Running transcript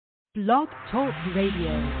Blog Talk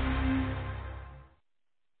Radio.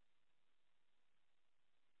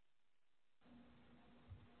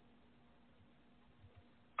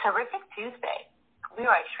 Terrific Tuesday. We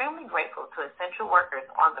are extremely grateful to essential workers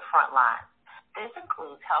on the front line. This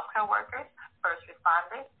includes healthcare workers, first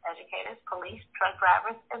responders, educators, police, truck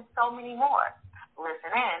drivers, and so many more.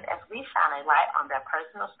 Listen in as we shine a light on their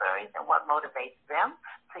personal stories and what motivates them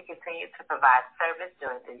to continue to provide service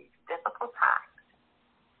during these difficult times.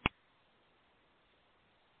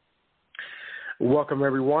 Welcome,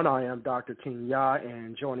 everyone. I am Dr. King Ya,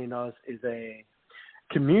 and joining us is a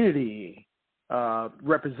community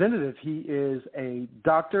representative. He is a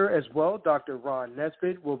doctor as well. Dr. Ron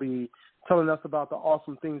Nesbitt will be telling us about the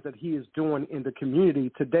awesome things that he is doing in the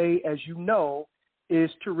community. Today, as you know, is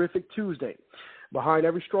Terrific Tuesday. Behind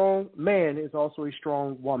every strong man is also a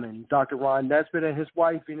strong woman. Dr. Ron Nesbitt and his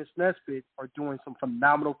wife, Venus Nesbitt, are doing some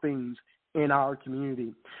phenomenal things in our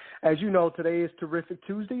community. As you know, today is Terrific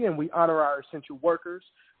Tuesday, and we honor our essential workers.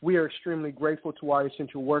 We are extremely grateful to our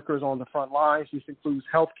essential workers on the front lines. This includes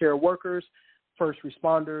healthcare workers, first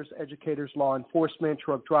responders, educators, law enforcement,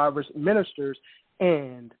 truck drivers, ministers,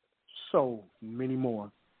 and so many more.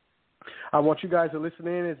 I want you guys to listen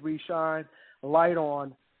in as we shine light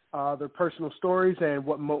on their personal stories and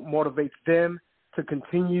what motivates them to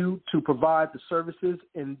continue to provide the services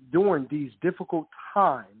during these difficult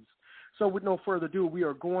times. So with no further ado, we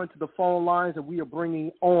are going to the phone lines, and we are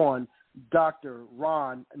bringing on Dr.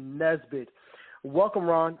 Ron Nesbitt. Welcome,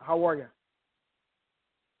 Ron. How are you?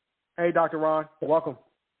 Hey, Dr. Ron, welcome.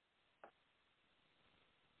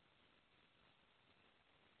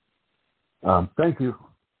 Thank you.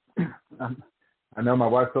 I know my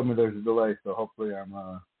wife told me there's a delay, so hopefully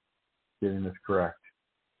I'm getting this correct.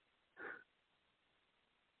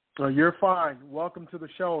 You're fine. Welcome to the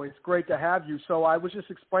show. It's great to have you. So I was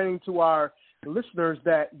just explaining to our listeners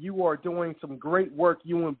that you are doing some great work,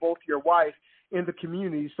 you and both your wife, in the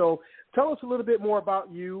community. So tell us a little bit more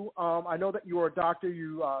about you. I know that you are a doctor.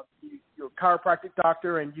 You're a chiropractic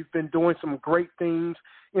doctor, and you've been doing some great things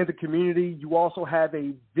in the community. You also have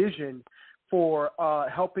a vision for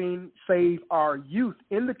helping save our youth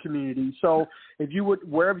in the community. So if you would,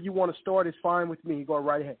 wherever you want to start is fine with me. Go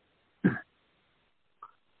right ahead.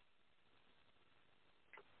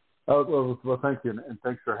 Well, thank you, and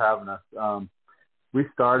thanks for having us. We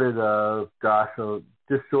started,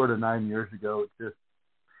 just short of 9 years ago, just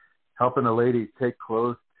helping a lady take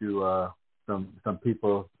clothes to some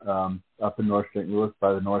people up in North St. Louis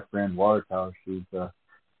by the North Grand Water Tower. She's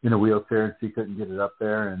in a wheelchair, and she couldn't get it up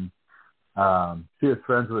there. And she was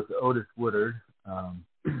friends with Otis Woodard,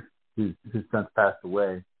 who's since passed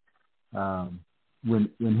away. When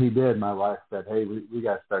he did, my wife said, "Hey, we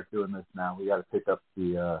got to start doing this now. We got to pick up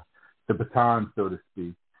the baton, so to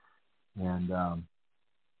speak." And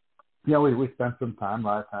we spent a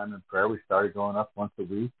lot of time in prayer. We started going up once a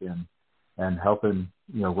week and helping,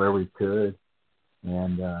 where we could.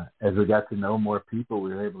 And as we got to know more people,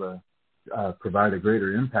 we were able to provide a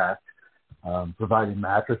greater impact, providing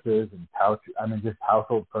mattresses and couches. I mean, just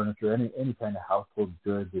household furniture, any kind of household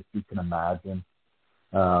goods that you can imagine.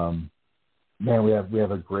 We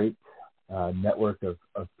have a great network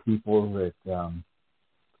of people that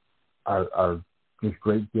are just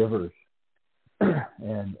great givers.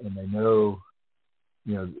 And they know,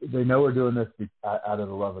 they know we're doing this out of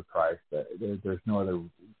the love of Christ. There's no other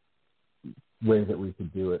way that we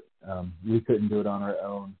could do it. We couldn't do it on our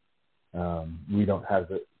own. We don't have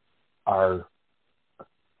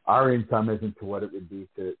our income isn't to what it would be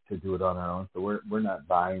to do it on our own. So we're not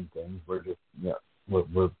buying things. We're just,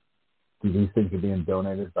 these things are being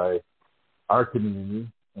donated by our community,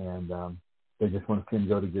 and they just want to see them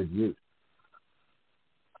go to good use.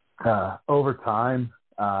 Over time,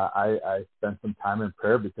 I spent some time in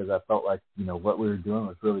prayer because I felt like, what we were doing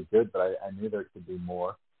was really good, but I knew there could be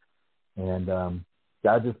more. And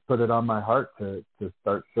God just put it on my heart to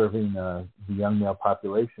start serving the young male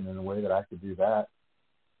population, in a way that I could do that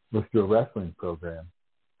was through a wrestling program.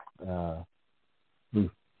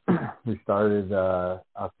 We started a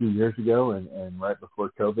few years ago, and right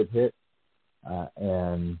before COVID hit,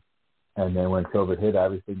 and then when COVID hit,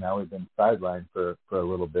 obviously now we've been sidelined for a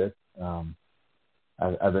little bit.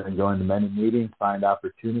 I've been going to many meetings, find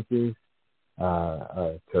opportunities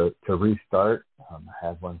to restart. I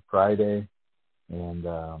had one Friday, and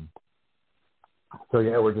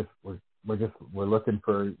we're looking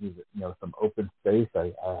for some open space.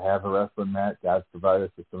 I have a wrestling mat. God's provided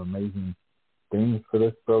us with some amazing things for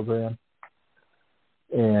this program,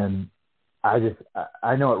 and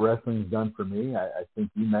I know what wrestling's done for me. I think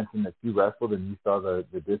you mentioned that you wrestled and you saw the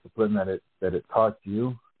discipline that it taught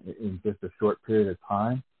you in just a short period of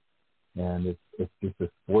time. and it's just a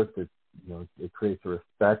sport that, you know, it creates a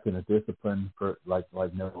respect and a discipline for like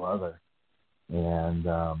no other. And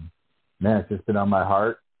man, it's just been on my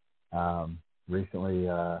heart. Recently,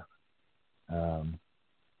 I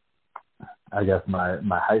guess my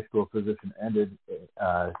high school position ended,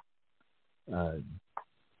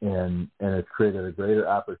 and it's created a greater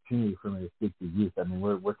opportunity for me to speak to youth. I mean,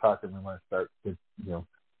 we're talking, we want to start kids,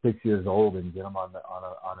 6 years old and get them on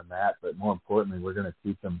a mat, but more importantly, we're going to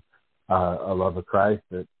teach them a love of Christ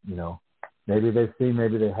that, maybe they've seen,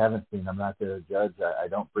 maybe they haven't seen. I'm not there to judge. I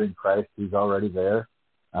don't bring Christ; He's already there.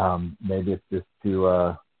 Maybe it's just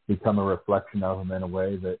to become a reflection of Him in a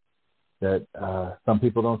way that some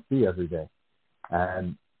people don't see every day.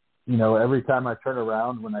 And every time I turn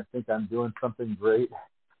around, when I think I'm doing something great,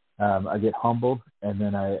 I get humbled, and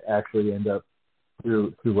then I actually end up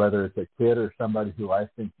through whether it's a kid or somebody who I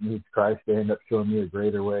think needs Christ, they end up showing me a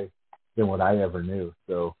greater way than what I ever knew.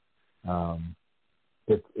 So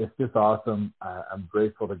it's just awesome. I'm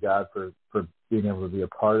grateful to God for being able to be a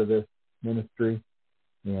part of this ministry,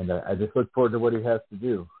 and I just look forward to what He has to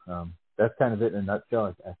do. That's kind of it in a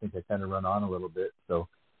nutshell. I think I kind of run on a little bit, so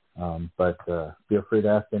but feel free to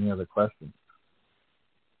ask any other questions.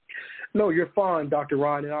 No, you're fine, Dr.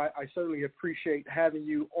 Ron, and I certainly appreciate having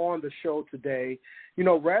you on the show today.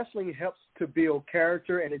 Wrestling helps to build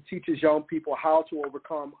character, and it teaches young people how to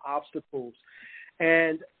overcome obstacles.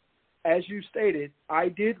 And as you stated, I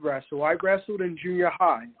did wrestle. I wrestled in junior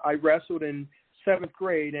high. I wrestled in 7th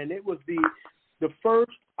grade, and it was the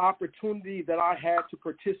first opportunity that I had to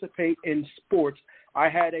participate in sports. I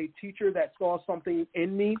had a teacher that saw something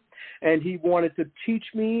in me, and he wanted to teach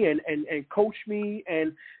me and coach me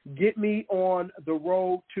and get me on the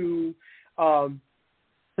road to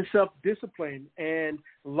self-discipline and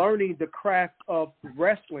learning the craft of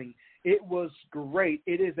wrestling. It was great.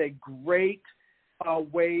 It is a great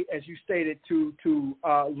way, as you stated, to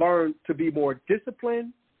learn to be more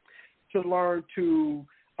disciplined, to learn to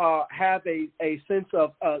have a sense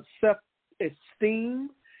of self-esteem,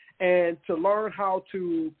 and to learn how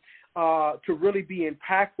to really be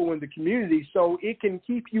impactful in the community, so it can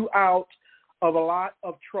keep you out of a lot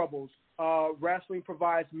of troubles. Wrestling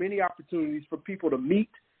provides many opportunities for people to meet,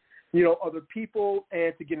 other people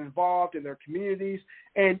and to get involved in their communities,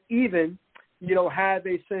 and even, have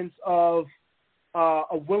a sense of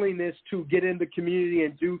a willingness to get in the community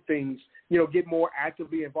and do things, get more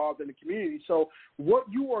actively involved in the community. So what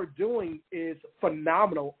you are doing is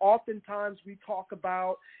phenomenal. Oftentimes we talk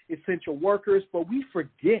about essential workers, but we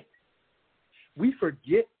forget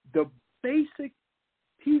the basic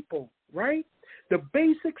people, right? The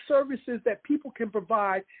basic services that people can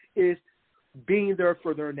provide is being there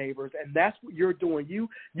for their neighbors, and that's what you're doing. You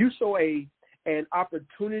saw an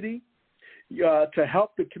opportunity to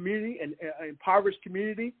help the community and impoverished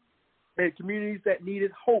community and communities that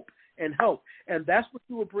needed hope and help. And that's what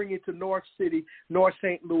you were bringing to North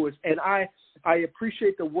St. Louis. And I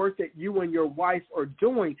appreciate the work that you and your wife are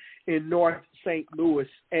doing in North St. Louis.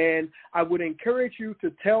 And I would encourage you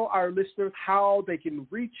to tell our listeners how they can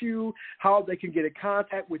reach you, how they can get in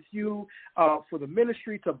contact with you for the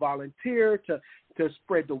ministry, to volunteer, to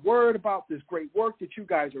spread the word about this great work that you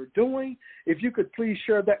guys are doing. If you could please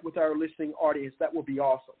share that with our listening audience, that would be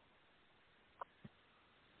awesome.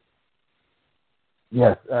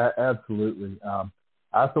 Yes, absolutely. I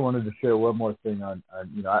also wanted to share one more thing on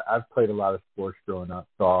I've played a lot of sports growing up.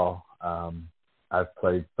 I've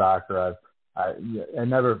played soccer. I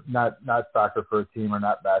never not soccer for a team or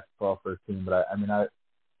not basketball for a team, but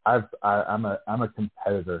I'm a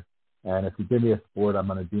competitor. And if you give me a sport, I'm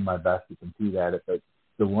going to do my best to compete at it. But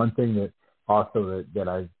the one thing that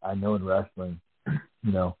I know in wrestling,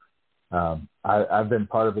 I've been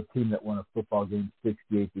part of a team that won a football game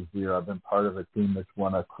 68-0. I've been part of a team that's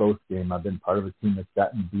won a close game. I've been part of a team that's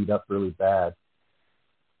gotten beat up really bad.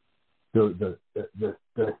 The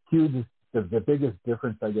biggest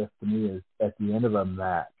difference, I guess, to me is at the end of a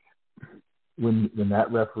match, when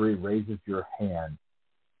that referee raises your hand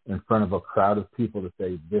in front of a crowd of people to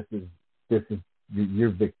say, this is you're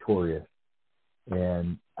victorious.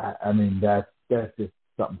 And I mean, that's just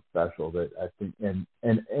something special that I think, and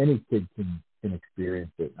any kid can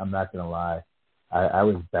experience it. I'm not going to lie. I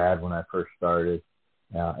was bad when I first started,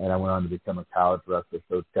 and I went on to become a college wrestler.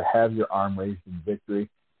 So to have your arm raised in victory,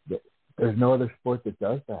 there's no other sport that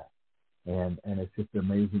does that. And it's just an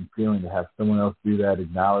amazing feeling to have someone else do that,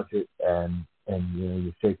 acknowledge it, and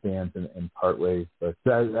you shake hands and part ways. But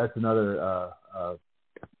that's another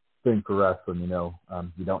thing for wrestling.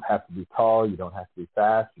 You don't have to be tall, you don't have to be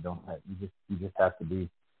fast, you just have to be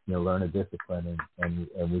learn a discipline, and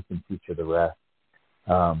we can teach you the rest.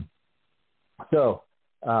 So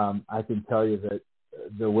I can tell you that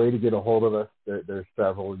the way to get a hold of us, there's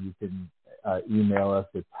several. You can email us.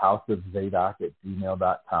 It's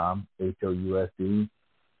houseofzadok@gmail.com,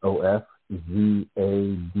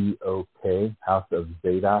 HOUSEOFZADOK,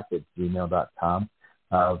 houseofzadok@gmail.com.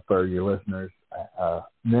 For your listeners,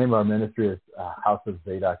 name of our ministry is House of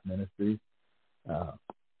Zadok Ministries.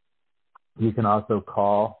 You can also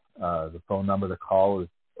call. The phone number to call is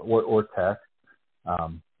or text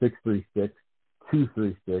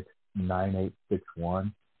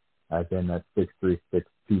 636-236-9861. Again, that's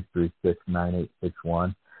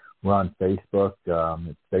 636-236-9861. We're on Facebook.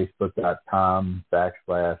 It's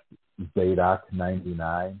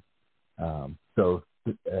facebook.com/Zadok99.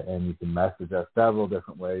 And you can message us several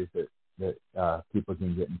different ways that people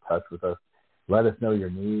can get in touch with us. Let us know your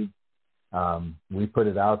needs. We put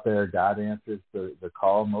it out there. God answers the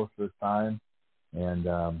call most of the time, and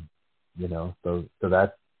so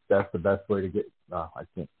that's the best way to get. I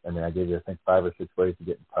gave you 5 or 6 ways to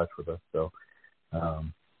get in touch with us. So,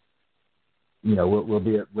 we'll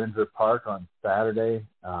be at Windsor Park on Saturday.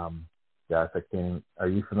 Gosh, I can't. Are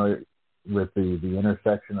you familiar with the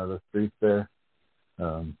intersection of the streets there?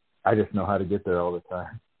 I just know how to get there all the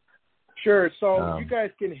time. Sure. So you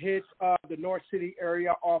guys can hit the North City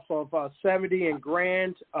area off of 70 and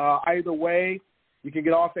Grand. Either way, you can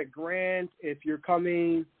get off at Grand. If you're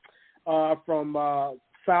coming from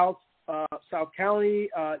South County,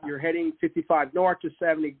 you're heading 55 north to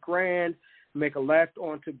 70 Grand. Make a left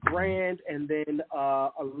onto Grand, and then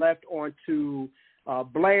a left onto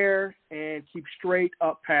Blair, and keep straight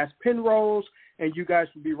up past Penrose, and you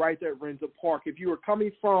guys will be right there at Windsor Park. If you were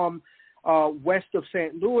coming from west of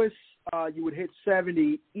St. Louis, you would hit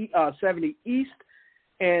 70 East,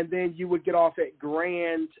 and then you would get off at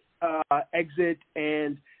Grand exit,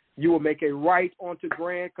 and you will make a right onto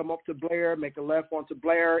Grand, come up to Blair, make a left onto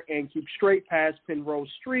Blair, and keep straight past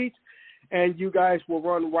Penrose Street, and you guys will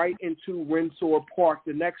run right into Windsor Park.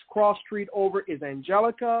 The next cross street over is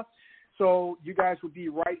Angelica, so you guys will be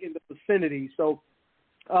right in the vicinity. So,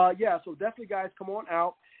 so definitely, guys, come on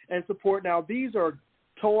out and support. Now, these are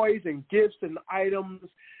toys and gifts and items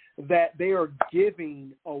that they are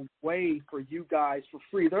giving away for you guys for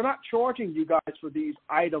free. They're not charging you guys for these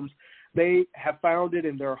items. They have found it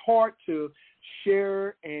in their heart to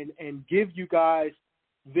share and give you guys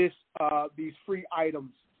these free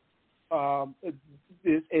items.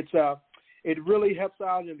 It really helps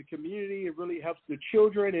out in the community. It really helps the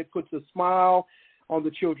children. It puts a smile on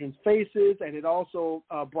the children's faces, and it also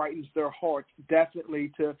brightens their hearts, definitely,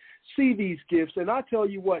 to see these gifts. And I tell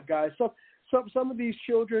you what, guys, some of these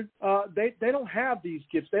children, they don't have these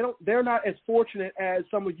gifts. They're not as fortunate as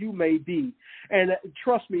some of you may be. And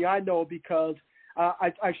trust me, I know, because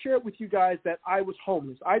I shared with you guys that I was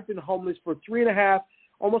homeless. I've been homeless for 3.5,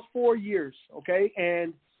 almost 4 years. Okay,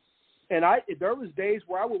 and there was days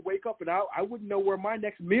where I would wake up and I wouldn't know where my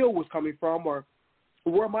next meal was coming from, or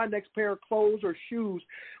where my next pair of clothes or shoes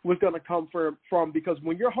was going to come from, because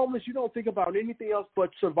when you're homeless, you don't think about anything else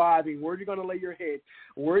but surviving. Where are you going to lay your head?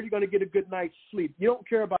 Where are you going to get a good night's sleep? You don't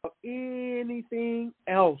care about anything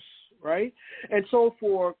else, right? And so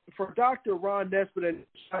for Dr. Ron Nesbitt and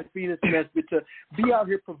Venus Nesbitt to be out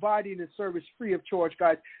here providing this service free of charge,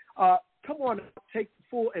 guys, come on, take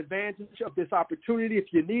full advantage of this opportunity.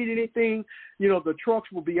 If you need anything, the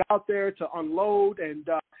trucks will be out there to unload, and,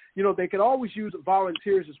 they can always use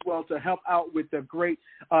volunteers as well to help out with the great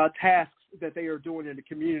tasks that they are doing in the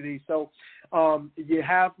community. So you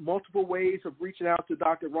have multiple ways of reaching out to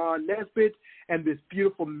Dr. Ron Nesbitt and this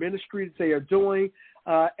beautiful ministry that they are doing.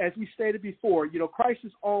 As we stated before, Christ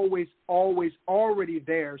is always already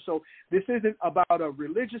there. So this isn't about a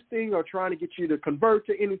religious thing or trying to get you to convert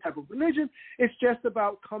to any type of religion. It's just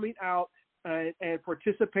about coming out and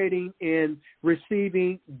participating in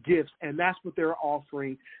receiving gifts. And that's what they're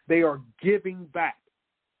offering. They are giving back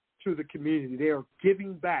to the community. They are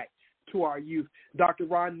giving back to our youth. Dr.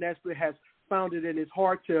 Ron Nesbitt has found it in his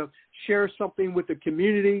heart to share something with the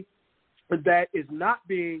community that is not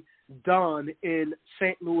being done in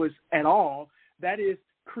St. Louis at all. That is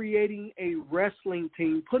creating a wrestling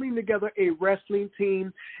team, putting together a wrestling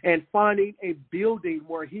team, and finding a building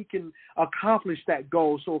where he can accomplish that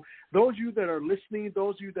goal. So those of you that are listening,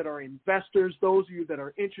 those of you that are investors, those of you that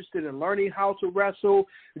are interested in learning how to wrestle,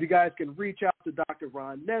 you guys can reach out to Dr.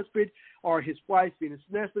 Ron Nesbitt or his wife, Venus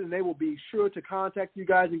Nesbitt, and they will be sure to contact you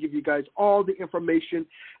guys and give you guys all the information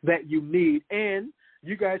that you need. And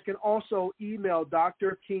you guys can also email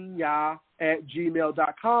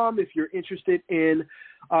drkingya@gmail.com if you're interested in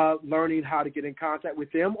learning how to get in contact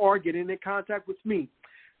with them or getting in contact with me.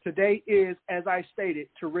 Today is, as I stated,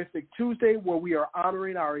 Terrific Tuesday, where we are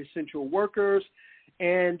honoring our essential workers.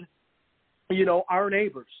 and, our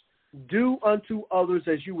neighbors. Do unto others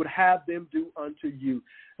as you would have them do unto you.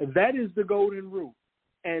 That is the golden rule.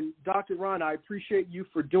 And Dr. Ron, I appreciate you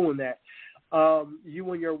for doing that.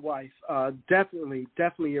 You and your wife,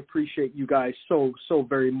 definitely appreciate you guys so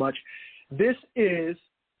very much. This is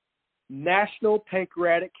National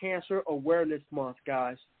Pancreatic Cancer Awareness Month,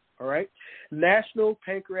 guys. All right? National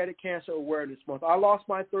Pancreatic Cancer Awareness Month. I lost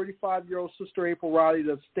my 35-year-old sister, April Riley,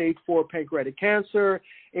 to stage 4 pancreatic cancer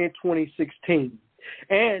in 2016.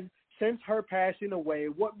 And since her passing away,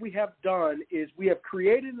 what we have done is we have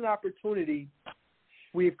created an opportunity.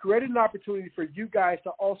 We have created an opportunity for you guys to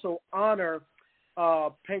also honor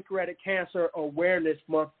Pancreatic Cancer Awareness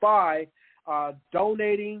Month by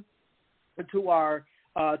donating to our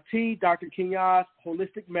tea, Dr. Kenya's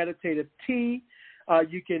Holistic Meditative Tea.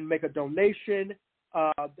 You can make a donation.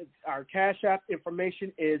 Our Cash App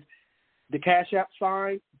information is the Cash App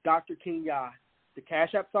sign, Dr. Kenya. The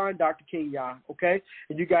Cash App sign, Dr. Kenya, okay?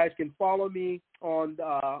 And you guys can follow me on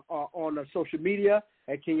social media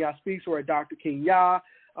at Kenya Speaks or at Dr. Kenya.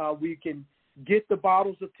 We can get the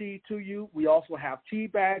bottles of tea to you. We also have tea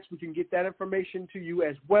bags. We can get that information to you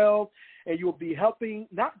as well. And you'll be helping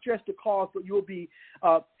not just the cause, but you'll be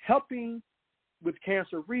helping with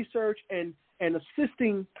cancer research and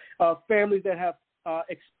assisting families that have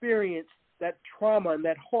experienced that trauma and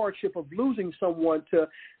that hardship of losing someone to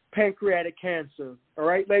pancreatic cancer. All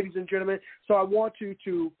right, ladies and gentlemen. So I want you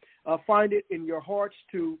to find it in your hearts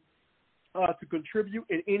to contribute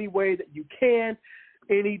in any way that you can.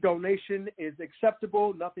 Any donation is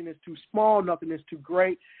acceptable. Nothing is too small. Nothing is too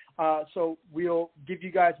great. So we'll give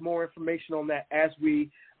you guys more information on that as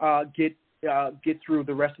we get through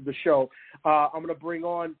the rest of the show. I'm going to bring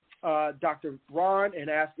on Dr. Ron and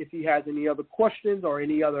ask if he has any other questions or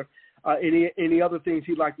any other things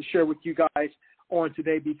he'd like to share with you guys on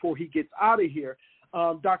today before he gets out of here.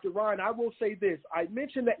 Dr. Ron, I will say this. I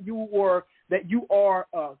mentioned that you are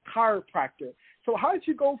a chiropractor. So how did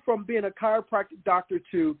you go from being a chiropractic doctor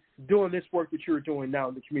to doing this work that you're doing now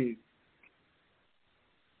in the community?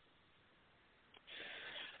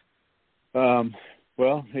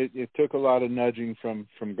 Well, it took a lot of nudging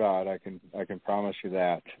from God. I can promise you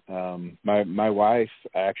that. My wife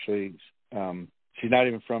actually, she's not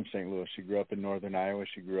even from St. Louis. She grew up in northern Iowa.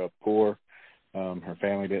 She grew up poor. Her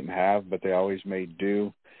family didn't have, but they always made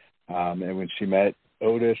do. And when she met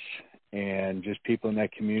Otis and just people in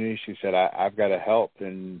that community, she said, I've got to help.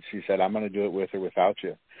 And she said, I'm going to do it with or without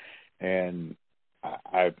you. And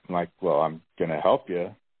I'm like, well, I'm going to help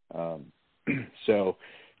you. So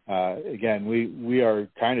again, we are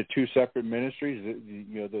kind of two separate ministries.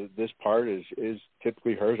 This part is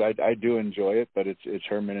typically hers. I do enjoy it, but it's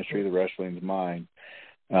her ministry. The wrestling's mine.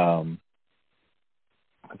 That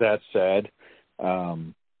said,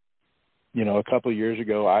 a couple of years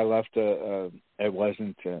ago, I left. I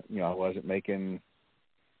wasn't making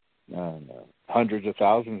hundreds of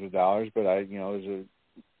thousands of dollars, but it was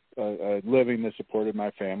a living that supported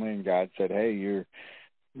my family. And God said, "Hey,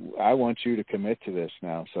 I want you to commit to this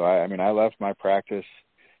now." So I left my practice,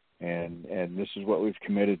 and this is what we've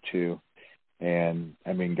committed to. And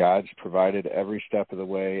God's provided every step of the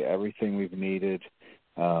way, everything we've needed.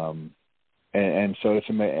 And so it's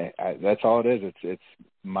amazing. That's all it is. It's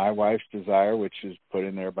my wife's desire, which is put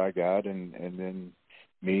in there by God, and then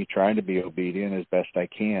me trying to be obedient as best I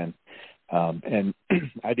can. And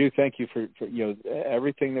I do thank you for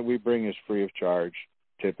everything that we bring is free of charge.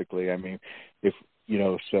 Typically, I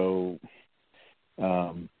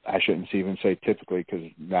shouldn't even say typically,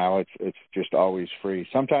 because now it's just always free.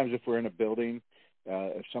 Sometimes if we're in a building.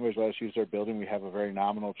 If somebody's let us use their building, we have a very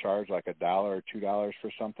nominal charge, like $1 or $2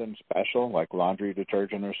 for something special, like laundry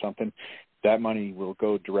detergent or something. That money will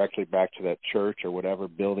go directly back to that church or whatever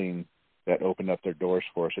building that opened up their doors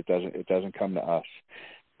for us. It doesn't come to us.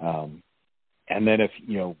 And then if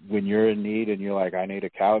when you're in need and you're like, I need a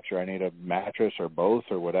couch or I need a mattress or both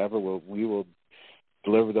or whatever, we will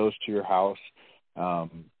deliver those to your house.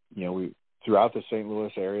 We throughout the St.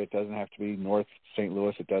 Louis area. It doesn't have to be North St.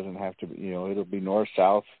 Louis. It doesn't have to be, it'll be north,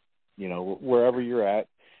 south, wherever you're at,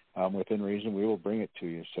 within reason, we will bring it to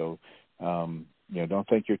you. So, don't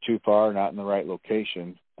think you're too far, not in the right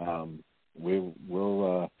location.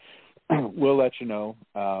 We'll let you know.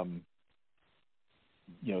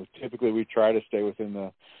 Typically we try to stay within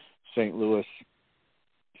the St. Louis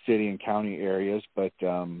city and county areas, but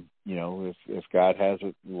if God has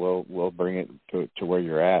it, we'll bring it to where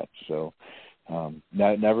you're at. So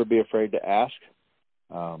never be afraid to ask.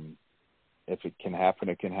 If it can happen,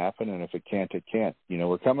 it can happen, and if it can't, it can't.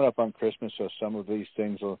 We're coming up on Christmas, so some of these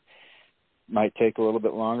things will might take a little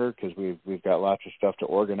bit longer because we've got lots of stuff to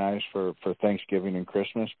organize for Thanksgiving and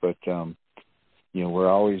Christmas, but we're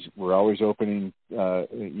always opening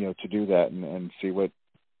to do that and see what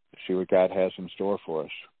God has in store for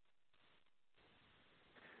us.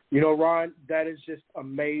 Ron, that is just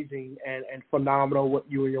amazing and phenomenal what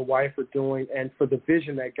you and your wife are doing, and for the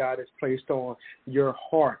vision that God has placed on your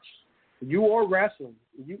hearts. You are wrestling.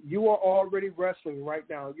 You are already wrestling right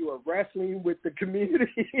now. You are wrestling with the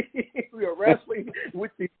community. We are wrestling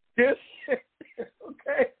with the gifts,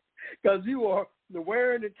 okay? Because you are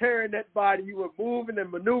wearing and tearing that body. You are moving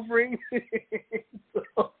and maneuvering.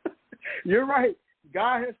 So, you're right.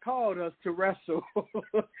 God has called us to wrestle.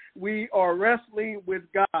 We are wrestling with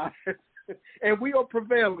God, and we are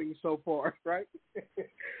prevailing so far, right?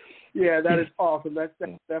 Yeah, that is awesome. That's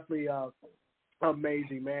definitely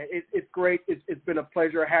amazing, man. It's great. It's been a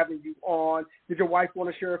pleasure having you on. Did your wife want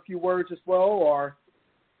to share a few words as well, or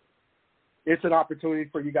it's an opportunity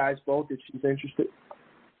for you guys both if she's interested?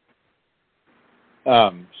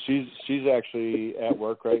 She's actually at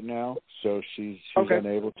work right now, so she's okay.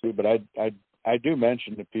 Unable to. But I do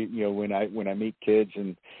mention to people, when I meet kids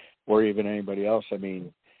and or even anybody else. I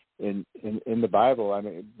mean, in the Bible,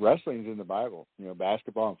 wrestling's in the Bible.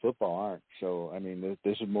 Basketball and football aren't. So I mean,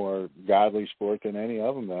 this is more godly sport than any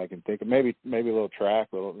of them that I can think of. Maybe a little track,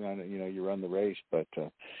 you run the race, but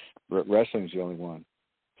wrestling's the only one.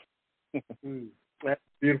 That's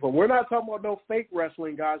beautiful. We're not talking about no fake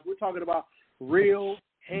wrestling, guys. We're talking about real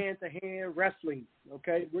hand-to-hand wrestling,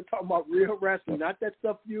 okay? We're talking about real wrestling, not that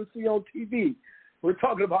stuff you see on TV. We're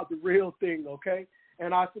talking about the real thing, okay?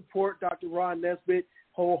 And I support Dr. Ron Nesbitt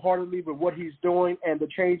wholeheartedly with what he's doing and the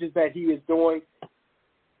changes that he is doing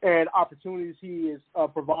and opportunities he is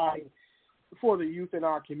providing for the youth in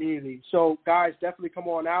our community. So, guys, definitely come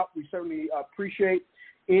on out. We certainly appreciate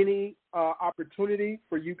any opportunity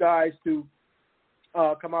for you guys to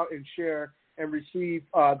come out and share and receive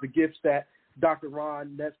the gifts that Dr.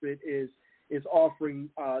 Ron Nesbitt is offering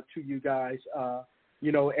to you guys.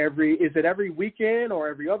 Is it every weekend or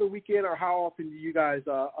every other weekend, or how often do you guys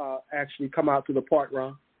actually come out to the park,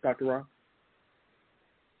 Dr. Ron?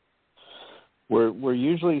 We're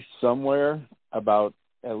usually somewhere about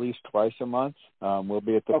at least twice a month. We'll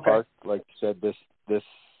be at the park, like you said, this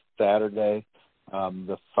Saturday.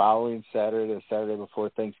 The following Saturday, the Saturday before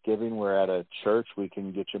Thanksgiving, we're at a church. We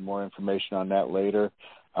can get you more information on that later.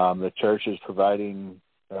 The church is providing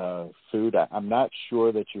food. I'm not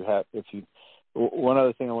sure that you have. One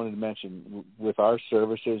other thing I wanted to mention, with our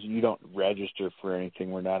services, you don't register for anything.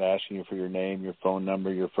 We're not asking you for your name, your phone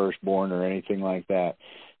number, your firstborn, or anything like that.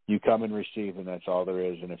 You come and receive, and that's all there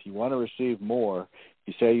is. And if you want to receive more,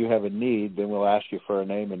 you say you have a need, then we'll ask you for a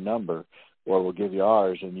name and number, or we'll give you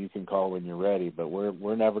ours, and you can call when you're ready. But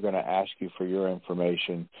we're never going to ask you for your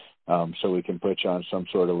information so we can put you on some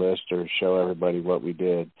sort of list or show everybody what we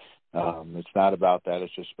did. It's not about that.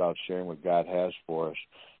 It's just about sharing what God has for us.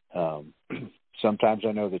 Sometimes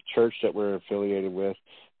I know the church that we're affiliated with,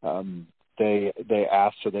 they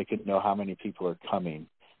ask so they can know how many people are coming,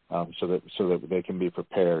 so that they can be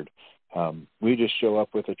prepared. We just show up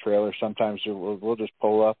with a trailer. Sometimes we'll just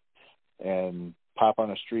pull up and pop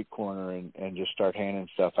on a street corner and just start handing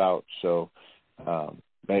stuff out. So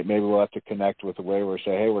maybe we'll have to connect with a way where we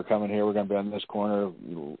say, hey, we're coming here, we're going to be on this corner.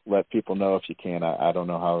 Let people know if you can. I don't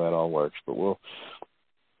know how that all works, but we'll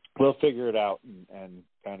figure it out and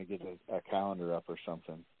kind of get a calendar up or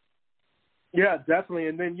something. Yeah, definitely.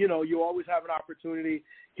 And then, you always have an opportunity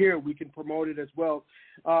here. We can promote it as well.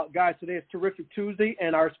 Guys, today is Terrific Tuesday,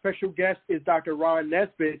 and our special guest is Dr. Ron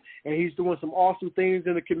Nesbitt, and he's doing some awesome things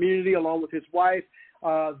in the community along with his wife,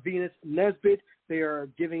 Venus Nesbitt. They are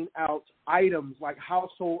giving out items, like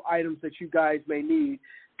household items that you guys may need,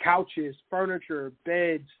 couches, furniture,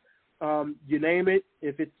 beds, you name it.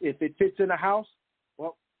 If it fits in a house,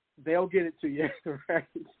 well, they'll get it to you, right?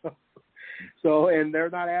 So, and they're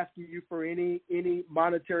not asking you for any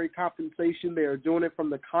monetary compensation. They are doing it from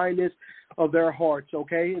the kindness of their hearts,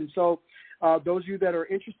 okay? And so those of you that are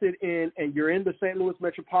interested in, and you're in the St. Louis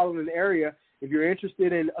metropolitan area, if you're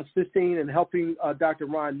interested in assisting and helping Dr.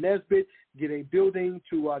 Ron Nesbitt get a building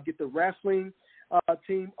to get the wrestling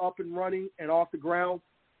team up and running and off the ground,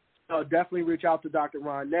 definitely reach out to Dr.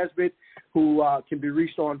 Ron Nesbitt, who can be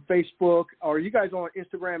reached on Facebook. Or are you guys on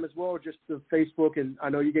Instagram as well, or just the Facebook? And I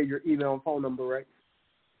know you get your email and phone number, right?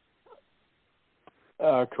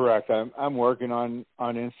 Correct. I'm working on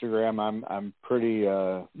Instagram. I'm pretty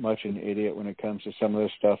much an idiot when it comes to some of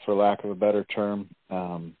this stuff, for lack of a better term.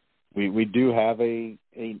 We do have a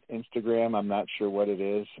Instagram. I'm not sure what it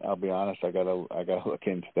is. I'll be honest. I gotta look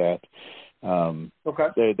into that.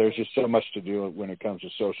 Okay. There's just so much to do when it comes to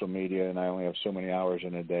social media, and I only have so many hours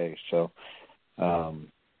in a day. So,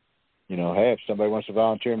 hey, if somebody wants to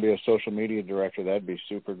volunteer and be a social media director, that'd be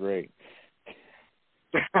super great.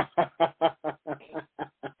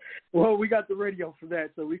 Well, we got the radio for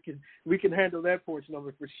that, so we can handle that portion of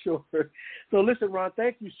it for sure. So listen, Ron,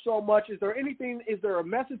 thank you so much. Is there a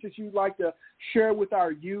message that you'd like to share with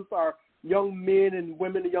our youth, our young men and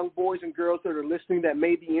women, the young boys and girls that are listening that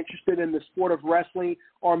may be interested in the sport of wrestling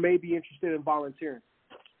or may be interested in volunteering?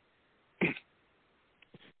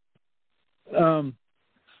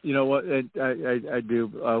 You know what, I do.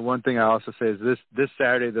 One thing I also say is this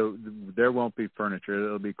Saturday, there won't be furniture.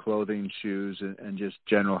 It'll be clothing, shoes, and just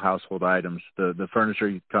general household items. The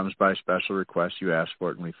furniture comes by special request. You ask for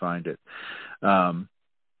it, and we find it. I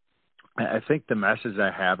think the message I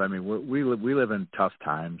have, I mean, we live in tough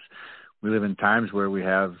times. We live in times where we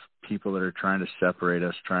have people that are trying to separate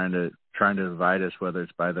us, trying to divide us, whether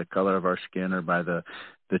it's by the color of our skin or by the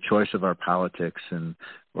choice of our politics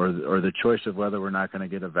or the choice of whether we're not going to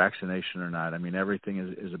get a vaccination or not. I mean, everything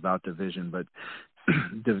is about division, but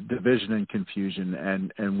division and confusion.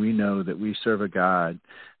 And we know that we serve a God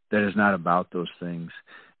that is not about those things.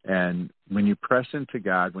 And when you press into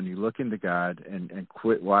God, when you look into God and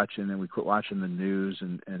quit watching, and we quit watching the news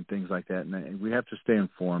and things like that, and we have to stay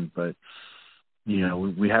informed, but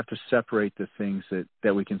we have to separate the things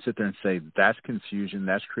that we can sit there and say, that's confusion,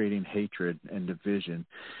 that's creating hatred and division.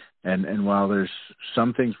 And while there's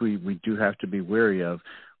some things we do have to be wary of,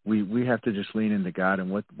 we have to just lean into God and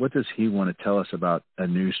what does He want to tell us about a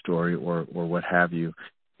news story or what have you.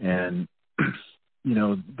 And,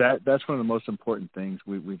 that's one of the most important things.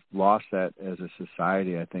 We've lost that as a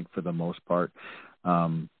society, I think, for the most part.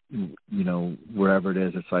 Wherever it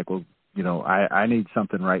is, it's like, well, I need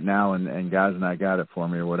something right now, and God's not got it for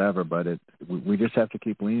me or whatever. But we just have to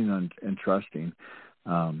keep leaning on and trusting.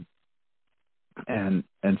 And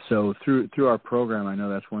so through our program, I know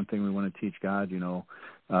that's one thing we want to teach God. We want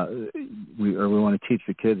to teach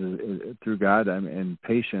the kids through God and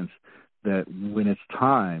patience, that when it's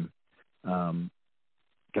time,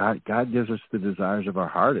 God gives us the desires of our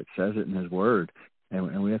heart. It says it in His Word,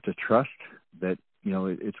 and we have to trust that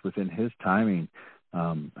it's within His timing.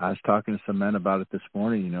 I was talking to some men about it this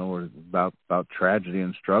morning, or about tragedy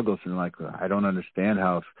and struggles, and I don't understand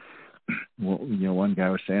how. One guy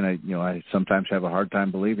was saying, I sometimes have a hard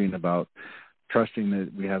time believing about trusting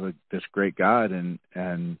that we have this great God, and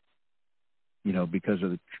because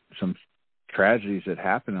of some tragedies that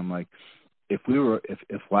happen, I'm like,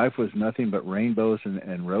 if life was nothing but rainbows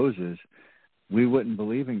and roses, we wouldn't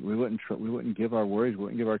believe in, we wouldn't give our worries, we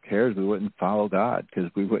wouldn't give our cares, we wouldn't follow God,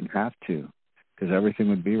 because we wouldn't have to, because everything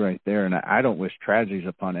would be right there. And I don't wish tragedies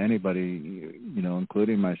upon anybody,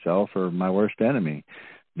 including myself or my worst enemy.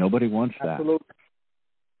 Nobody wants that. Absolutely.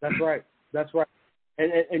 That's right. That's right.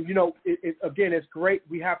 And again, it's great.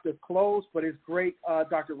 We have to close, but it's great,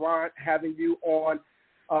 Dr. Ron, having you on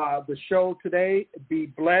the show today. Be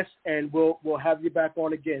blessed, and we'll have you back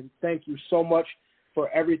on again. Thank you so much for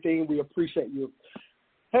everything. We appreciate you.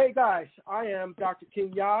 Hey, guys, I am Dr.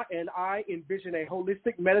 King Ya, and I envision a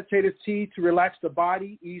holistic meditative tea to relax the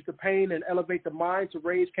body, ease the pain, and elevate the mind to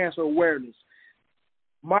raise cancer awareness.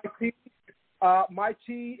 My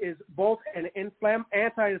tea is both an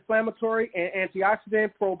anti-inflammatory and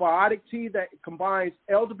antioxidant probiotic tea that combines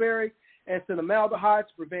elderberry and cinnamaldehyde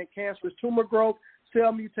to prevent cancerous tumor growth,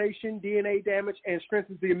 cell mutation, DNA damage, and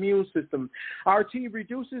strengthens the immune system. Our tea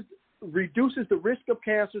reduces the risk of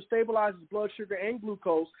cancer, stabilizes blood sugar and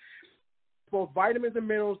glucose, both vitamins and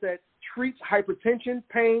minerals that treats hypertension,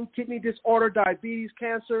 pain, kidney disorder, diabetes,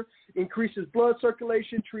 cancer, increases blood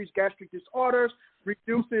circulation, treats gastric disorders,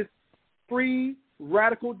 reduces free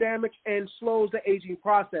radical damage, and slows the aging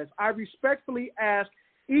process. I respectfully ask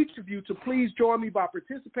each of you to please join me by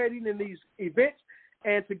participating in these events,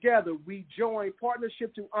 and together we join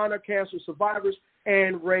partnership to honor cancer survivors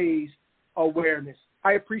and raise awareness.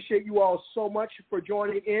 I appreciate you all so much for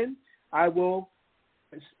joining in. I will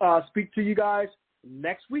speak to you guys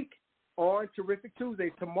next week on Terrific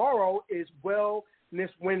Tuesday. Tomorrow is Wellness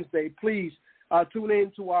Wednesday. Please tune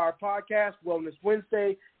in to our podcast, Wellness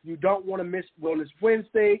Wednesday. You don't want to miss Wellness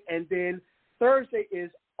Wednesday. And then Thursday is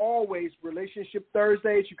always Relationship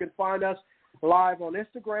Thursdays. You can find us live on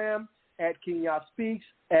Instagram at King Ya Speaks,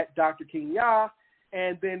 at Dr. King Ya.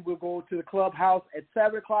 And then we'll go to the clubhouse at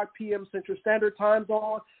 7 o'clock p.m. Central Standard Time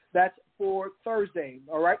zone. That's for Thursday.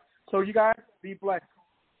 All right? So you guys, be blessed.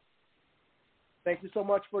 Thank you so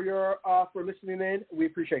much for your for listening in. We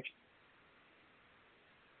appreciate you.